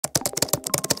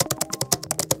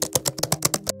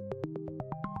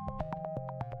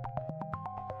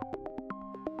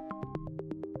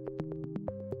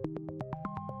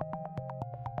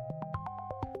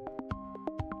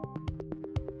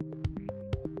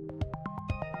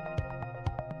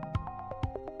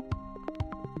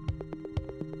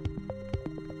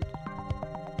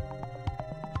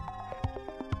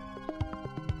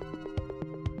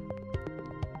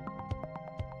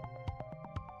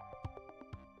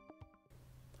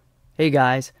Hey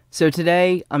guys, so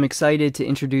today I'm excited to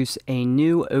introduce a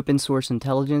new open source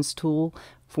intelligence tool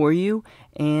for you,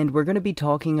 and we're going to be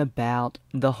talking about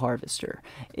theHarvester.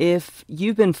 If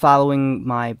you've been following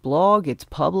my blog, it's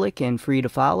public and free to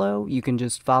follow. You can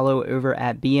just follow over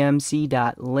at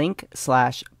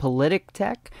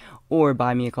bmc.link/politictech or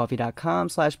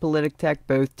buymeacoffee.com/politictech.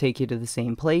 Both take you to the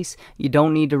same place. You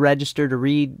don't need to register to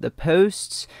read the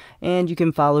posts, and you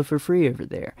can follow for free over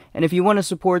there. And if you want to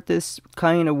support this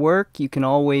kind of work, you can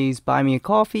always buy me a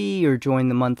coffee or join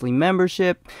the monthly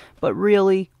membership. But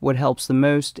really, what helps the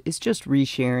most is just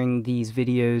resharing these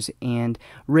videos and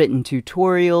written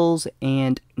tutorials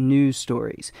and news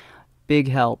stories. Big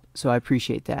help, so I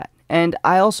appreciate that. And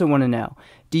I also want to know,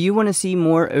 do you want to see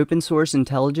more open source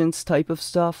intelligence type of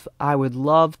stuff? I would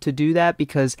love to do that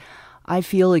because I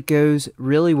feel it goes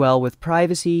really well with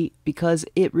privacy, because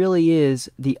it really is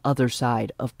the other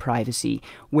side of privacy,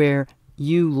 where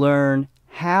you learn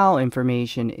how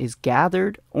information is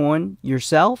gathered on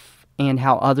yourself and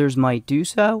how others might do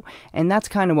so. And that's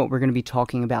kind of what we're going to be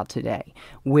talking about today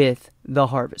with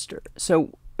theHarvester.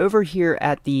 So over here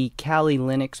at the Kali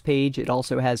Linux page, it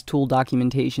also has tool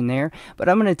documentation there, but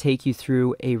I'm going to take you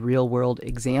through a real-world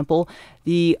example.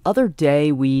 The other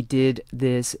day we did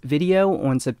this video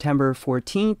on September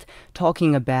 14th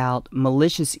talking about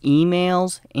malicious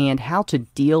emails and how to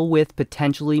deal with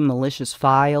potentially malicious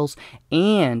files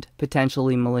and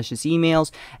potentially malicious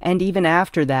emails. And even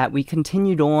after that, we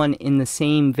continued on in the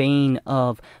same vein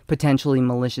of potentially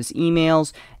malicious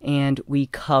emails, and we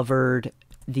covered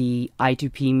the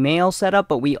I2P mail setup,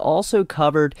 but we also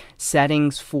covered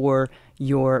settings for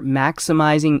your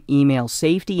maximizing email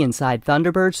safety inside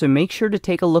Thunderbird. So make sure to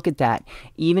take a look at that.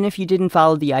 Even if you didn't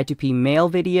follow the I2P mail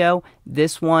video,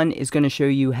 this one is going to show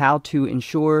you how to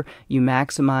ensure you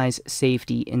maximize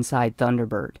safety inside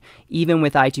Thunderbird. Even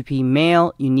with I2P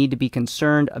mail, you need to be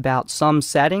concerned about some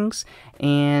settings,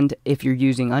 and if you're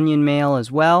using Onion Mail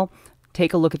as well,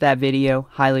 take a look at that video.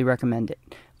 Highly recommend it.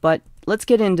 But let's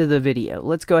get into the video.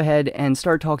 Let's go ahead and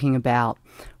start talking about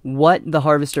what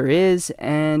theHarvester is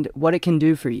and what it can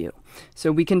do for you.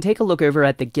 So we can take a look over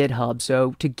at the GitHub.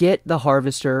 So to get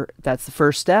theHarvester, that's the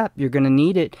first step. You're going to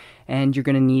need it, and you're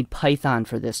going to need Python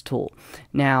for this tool.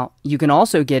 Now, you can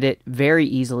also get it very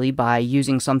easily by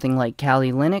using something like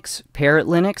Kali Linux, Parrot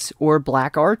Linux, or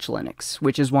Black Arch Linux,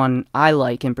 which is one I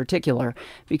like in particular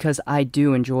because I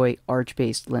do enjoy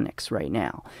Arch-based Linux right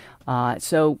now.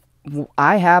 So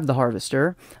I have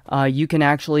theHarvester. You can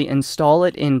actually install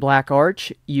it in Black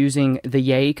Arch using the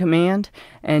yay command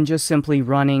and just simply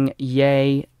running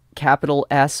yay capital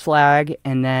S flag,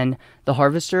 and then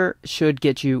theHarvester should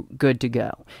get you good to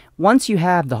go. Once you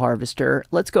have theHarvester,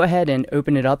 let's go ahead and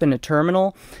open it up in a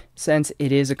terminal. Since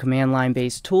it is a command line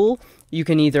based tool, you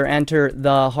can either enter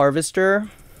theHarvester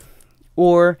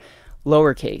or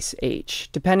lowercase h,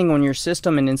 depending on your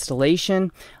system and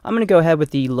installation. I'm going to go ahead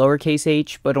with the lowercase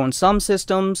h, but on some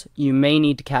systems you may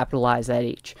need to capitalize that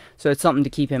h, so it's something to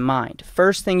keep in mind.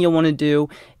 First thing you'll want to do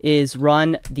is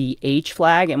run the h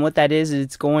flag, and what that is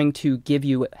it's going to give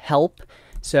you help.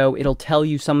 So it'll tell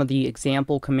you some of the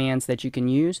example commands that you can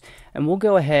use, and we'll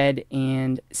go ahead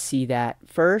and see that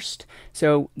first.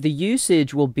 So the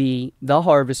usage will be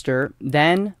theHarvester,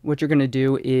 then what you're going to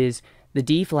do is the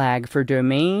D flag for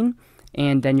domain,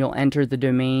 and then you'll enter the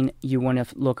domain you want to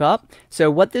look up.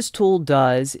 So what this tool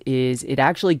does is it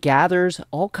actually gathers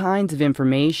all kinds of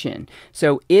information.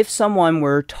 So if someone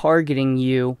were targeting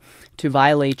you to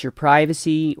violate your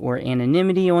privacy or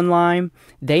anonymity online,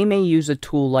 they may use a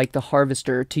tool like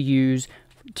theHarvester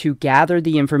to gather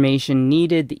the information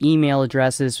needed, the email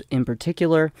addresses in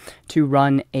particular, to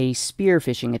run a spear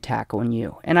phishing attack on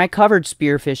you. And I covered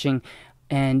spear phishing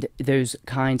and those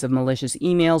kinds of malicious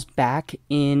emails back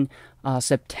in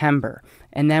September.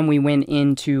 And then we went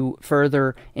into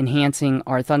further enhancing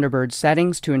our Thunderbird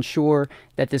settings to ensure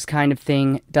that this kind of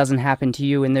thing doesn't happen to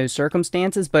you in those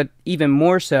circumstances, but even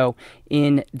more so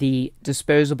in the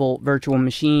disposable virtual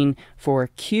machine for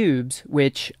cubes,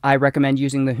 which I recommend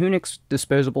using the Unix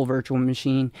disposable virtual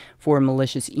machine for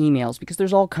malicious emails, because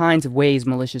there's all kinds of ways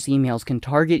malicious emails can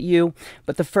target you.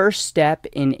 But the first step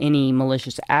in any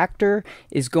malicious actor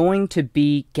is going to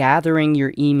be gathering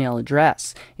your email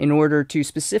address in order to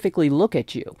specifically look at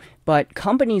you. But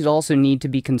companies also need to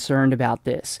be concerned about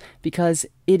this, because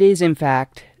it is in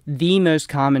fact the most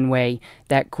common way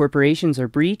that corporations are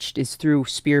breached is through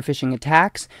spear phishing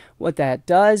attacks. What that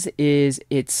does is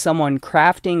it's someone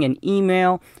crafting an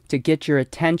email to get your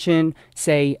attention,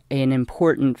 say an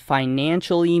important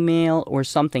financial email or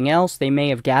something else they may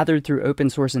have gathered through open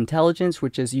source intelligence,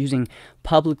 which is using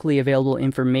publicly available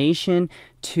information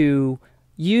to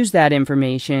use that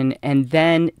information and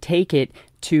then take it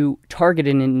to target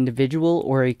an individual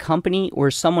or a company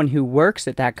or someone who works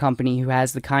at that company who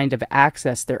has the kind of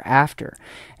access they're after.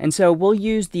 And so we'll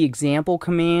use the example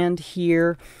command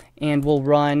here, and we'll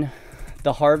run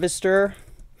the harvester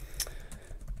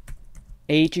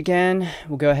H again.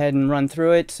 We'll go ahead and run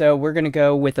through it. So we're going to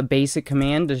go with a basic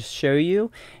command to show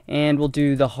you, and we'll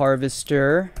do the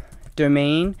harvester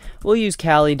domain. We'll use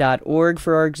cali.org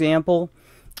for our example,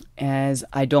 as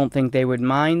I don't think they would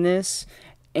mind this.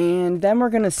 And then we're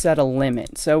going to set a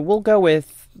limit. So we'll go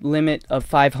with limit of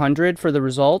 500 for the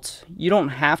results. You don't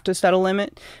have to set a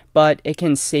limit, but it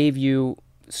can save you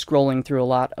scrolling through a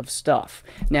lot of stuff.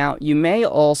 Now, you may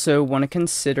also want to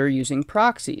consider using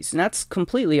proxies, and that's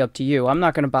completely up to you. I'm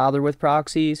not going to bother with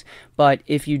proxies, but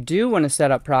if you do want to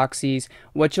set up proxies,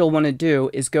 what you'll want to do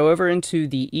is go over into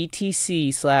the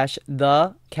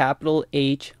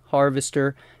etc/the_H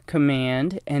harvester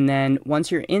command, and then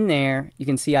once you're in there, you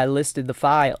can see I listed the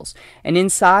files, and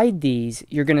inside these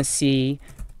you're going to see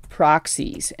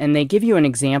proxies, and they give you an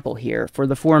example here for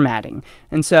the formatting.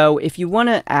 And so if you want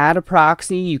to add a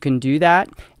proxy, you can do that.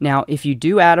 Now, if you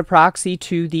do add a proxy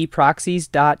to the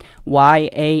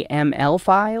proxies.yaml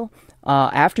file,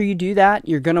 after you do that,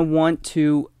 you're going to want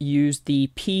to use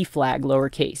the P flag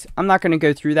lowercase. I'm not going to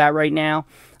go through that right now,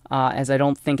 as I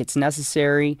don't think it's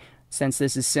necessary, since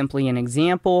this is simply an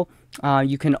example.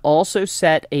 You can also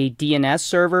set a DNS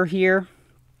server here.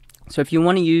 So if you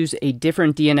want to use a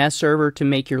different DNS server to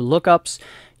make your lookups,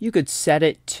 you could set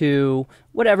it to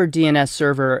whatever DNS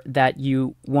server that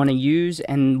you want to use,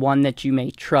 and one that you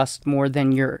may trust more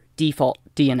than your default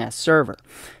DNS server.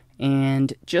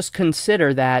 And just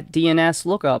consider that DNS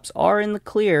lookups are in the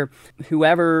clear.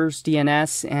 Whoever's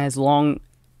DNS, as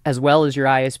well as your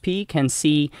ISP, can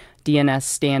see DNS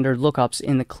standard lookups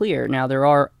in the clear. Now, there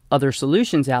are other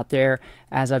solutions out there,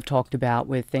 as I've talked about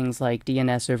with things like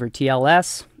DNS over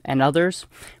TLS and others,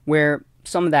 where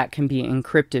some of that can be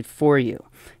encrypted for you,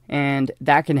 and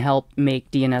that can help make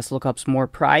DNS lookups more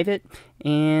private.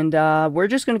 And we're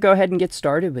just going to go ahead and get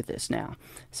started with this now.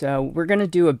 So we're going to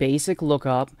do a basic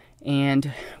lookup,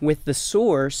 and with the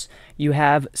source you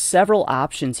have several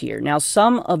options here. Now,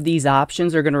 some of these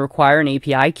options are going to require an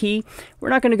API key. We're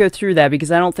not going to go through that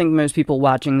because I don't think most people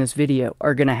watching this video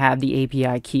are going to have the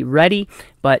API key ready,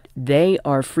 but they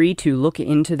are free to look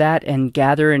into that and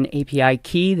gather an API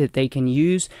key that they can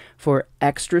use for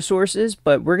extra sources.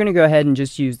 But we're going to go ahead and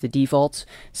just use the defaults.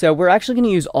 So we're actually going to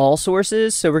use all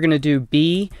sources. So we're going to do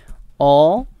B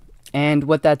all. And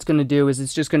what that's going to do is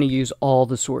it's just going to use all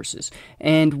the sources.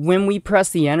 And when we press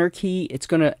the enter key, it's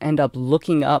going to end up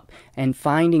looking up and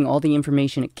finding all the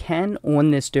information it can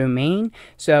on this domain.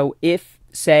 So if,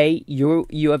 say, you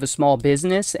have a small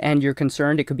business and you're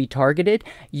concerned it could be targeted,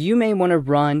 you may want to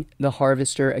run the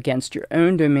harvester against your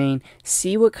own domain,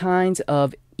 see what kinds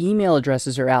of email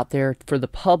addresses are out there for the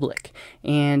public,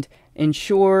 and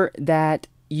ensure that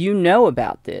you know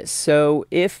about this. So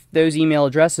if those email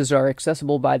addresses are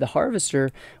accessible by the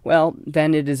harvester, well,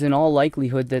 then it is in all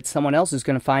likelihood that someone else is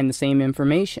going to find the same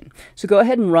information. So go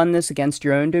ahead and run this against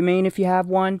your own domain if you have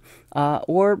one,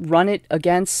 or run it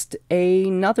against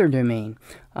another domain.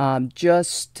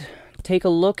 Just take a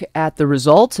look at the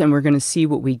results, and we're going to see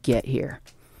what we get here.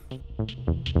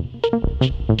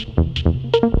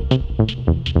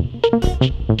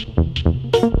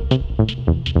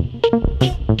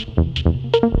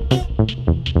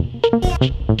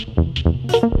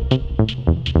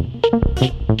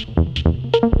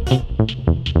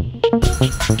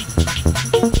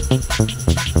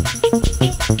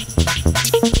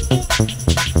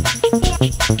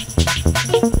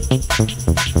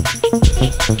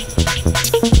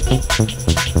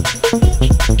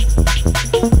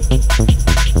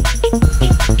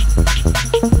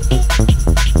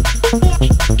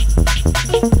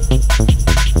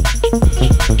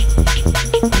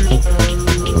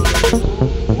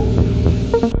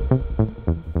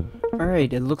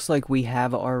 Alright, it looks like we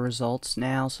have our results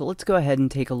now, so let's go ahead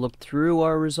and take a look through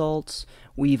our results.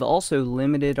 We've also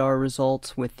limited our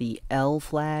results with the L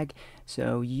flag,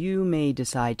 so you may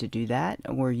decide to do that,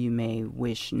 or you may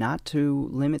wish not to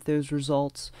limit those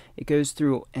results. It goes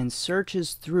through and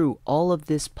searches through all of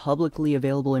this publicly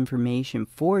available information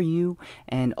for you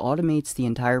and automates the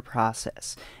entire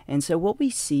process. And so what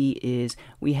we see is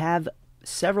we have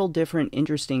several different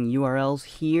interesting URLs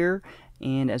here,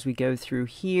 and as we go through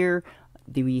here,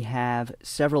 we have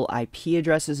several IP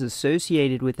addresses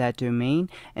associated with that domain.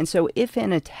 And so if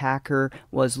an attacker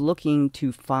was looking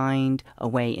to find a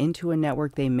way into a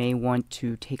network, they may want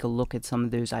to take a look at some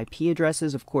of those IP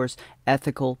addresses. Of course,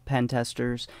 ethical pen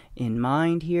testers in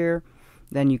mind here.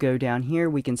 Then you go down here,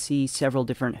 we can see several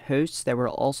different hosts that were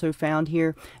also found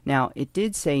here. Now, it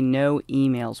did say no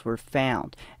emails were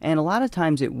found, and a lot of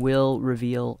times it will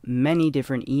reveal many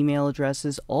different email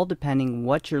addresses, all depending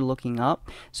what you're looking up.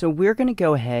 So we're going to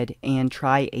go ahead and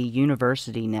try a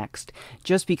university next,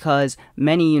 just because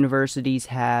many universities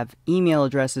have email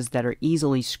addresses that are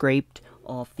easily scraped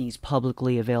off these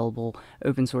publicly available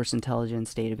open source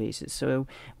intelligence databases. So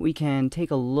we can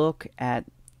take a look at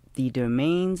the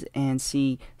domains and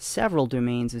see several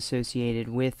domains associated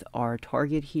with our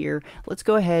target here. Let's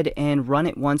go ahead and run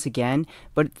it once again,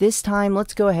 but this time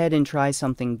let's go ahead and try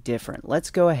something different. Let's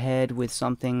go ahead with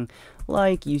something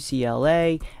like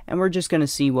UCLA, and we're just going to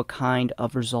see what kind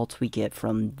of results we get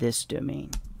from this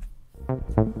domain.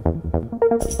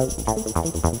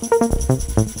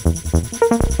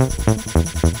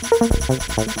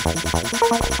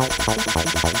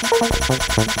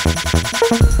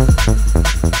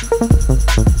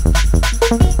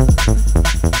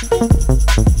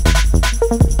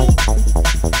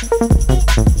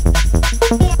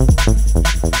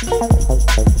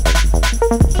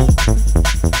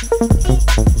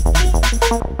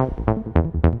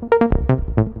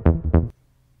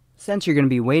 Since you're going to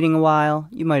be waiting a while,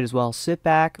 you might as well sit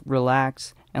back,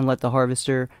 relax, and let the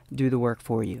harvester do the work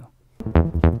for you.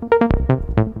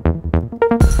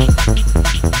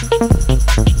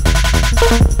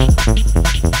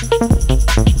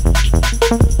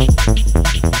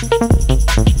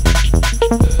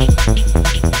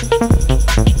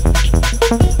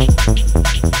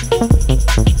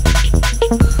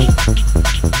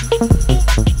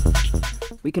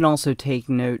 We can also take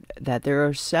note that there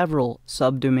are several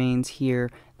subdomains here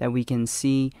that we can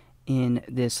see in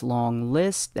this long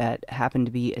list that happen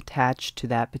to be attached to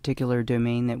that particular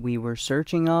domain that we were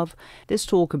searching of. This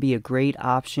tool could be a great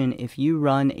option if you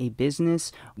run a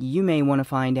business. You may want to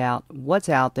find out what's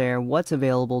out there, what's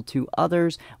available to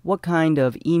others, what kind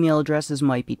of email addresses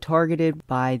might be targeted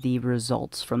by the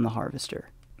results from the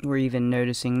harvester. We're even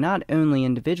noticing not only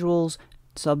individuals,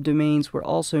 subdomains, we're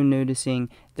also noticing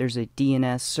there's a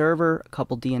DNS server, a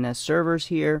couple DNS servers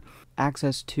here,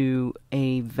 access to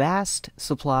a vast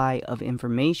supply of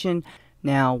information.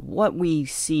 Now, what we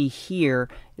see here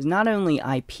is not only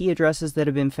IP addresses that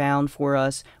have been found for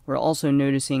us, we're also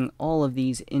noticing all of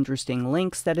these interesting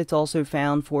links that it's also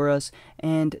found for us,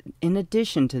 and in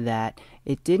addition to that,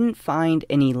 it didn't find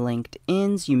any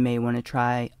LinkedIns. You may want to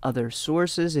try other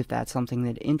sources if that's something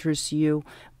that interests you,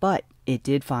 but it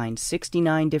did find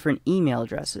 69 different email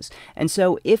addresses. And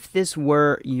so if this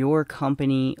were your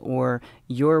company or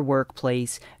your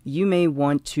workplace, you may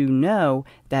want to know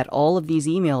that all of these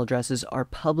email addresses are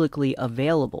publicly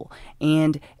available,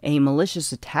 and a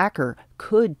malicious attacker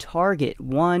could target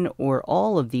one or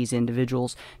all of these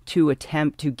individuals to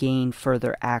attempt to gain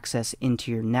further access into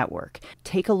your network.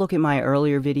 Take a look at my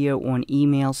earlier video on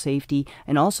email safety,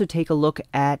 and also take a look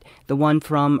at the one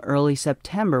from early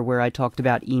September where I talked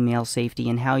about email safety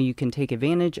and how you can take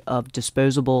advantage of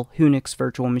disposable Unix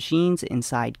virtual machines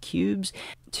inside cubes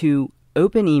to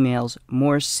open emails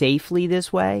more safely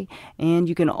this way, and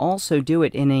you can also do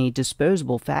it in a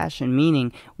disposable fashion,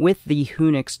 meaning with the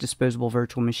Unix disposable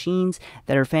virtual machines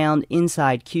that are found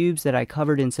inside cubes that I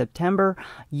covered in September.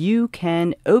 You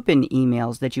can open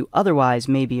emails that you otherwise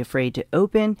may be afraid to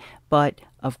open, but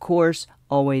of course,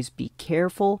 always be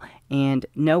careful and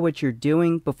know what you're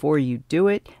doing before you do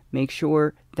it. Make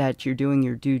sure that you're doing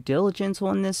your due diligence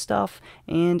on this stuff.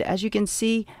 And as you can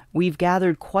see, we've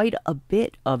gathered quite a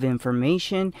bit of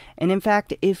information. And in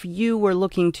fact, if you were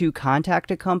looking to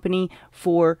contact a company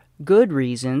for good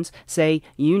reasons, say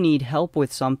you need help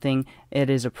with something, it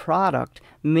is a product,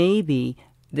 maybe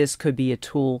this could be a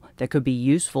tool that could be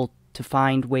useful to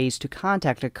find ways to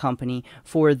contact a company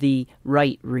for the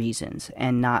right reasons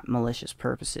and not malicious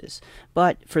purposes.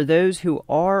 But for those who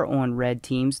are on red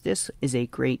teams, this is a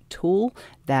great tool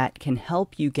that can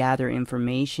help you gather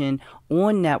information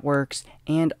on networks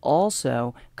and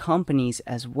also companies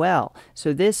as well.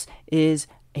 So this is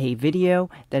a video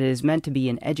that is meant to be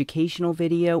an educational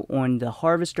video on the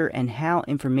harvester and how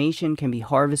information can be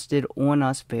harvested on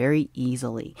us very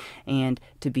easily, and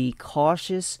to be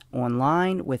cautious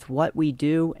online with what we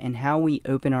do and how we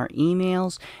open our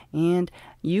emails. And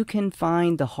you can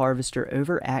find the harvester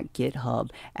over at GitHub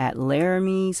at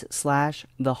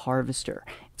Laramie's/theharvester.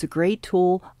 It's a great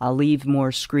tool. I'll leave more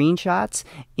screenshots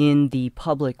in the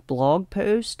public blog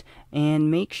post,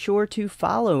 and make sure to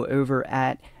follow over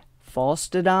at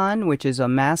Faustadan, which is a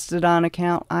Mastodon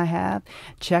account I have.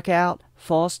 Check out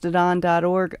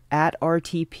faustadan.org at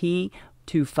RTP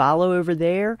to follow over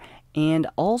there. And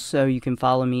also you can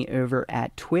follow me over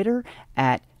at Twitter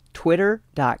at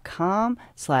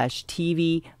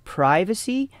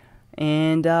twitter.com/tvprivacy.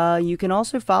 And you can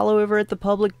also follow over at the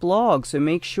public blog, so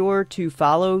make sure to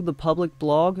follow the public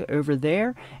blog over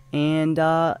there. And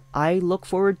I look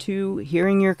forward to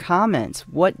hearing your comments.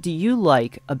 What do you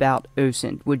like about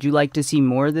OSINT? Would you like to see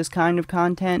more of this kind of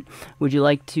content? Would you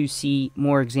like to see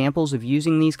more examples of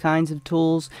using these kinds of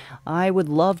tools? I would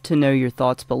love to know your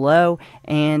thoughts below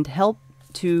and help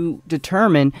to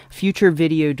determine future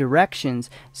video directions.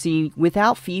 See,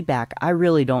 without feedback, I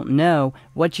really don't know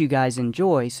what you guys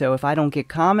enjoy. So if I don't get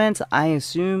comments, I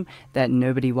assume that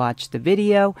nobody watched the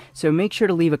video. So make sure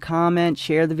to leave a comment,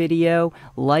 share the video,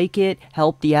 like it,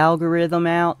 help the algorithm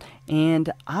out, and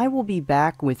I will be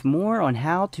back with more on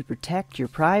how to protect your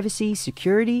privacy,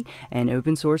 security, and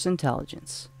open source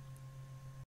intelligence.